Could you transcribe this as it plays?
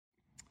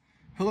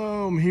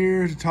Hello, I'm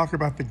here to talk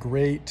about the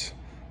great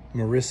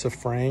Marissa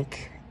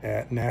Frank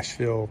at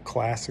Nashville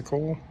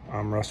Classical.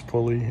 I'm Russ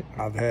Pulley.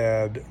 I've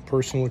had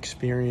personal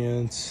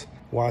experience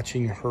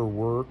watching her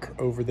work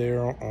over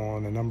there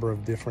on a number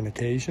of different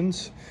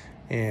occasions,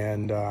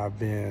 and I've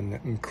been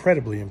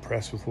incredibly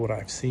impressed with what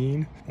I've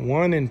seen.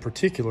 One in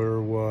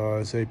particular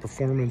was a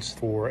performance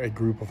for a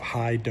group of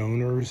high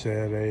donors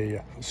at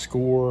a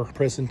score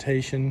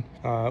presentation.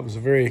 It was a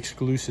very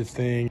exclusive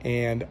thing,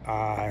 and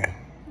I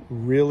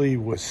really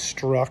was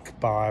struck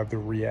by the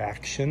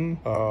reaction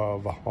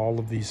of all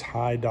of these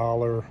high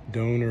dollar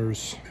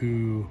donors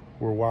who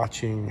were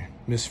watching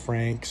Miss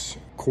Frank's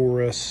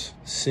chorus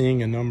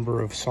sing a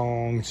number of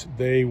songs.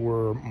 They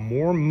were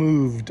more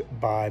moved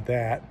by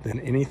that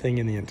than anything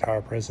in the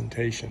entire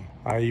presentation.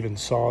 I even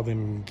saw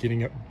them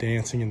getting up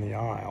dancing in the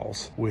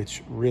aisles,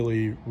 which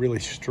really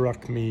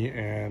struck me,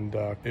 and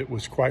it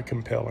was quite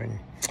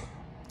compelling.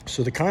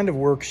 So the kind of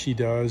work she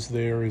does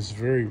there is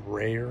very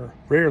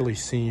rarely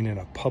seen in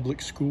a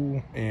public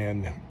school,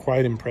 and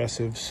quite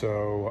impressive.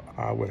 So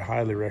I would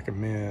highly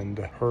recommend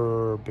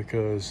her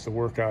because the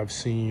work I've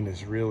seen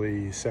is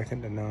really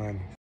second to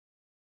none.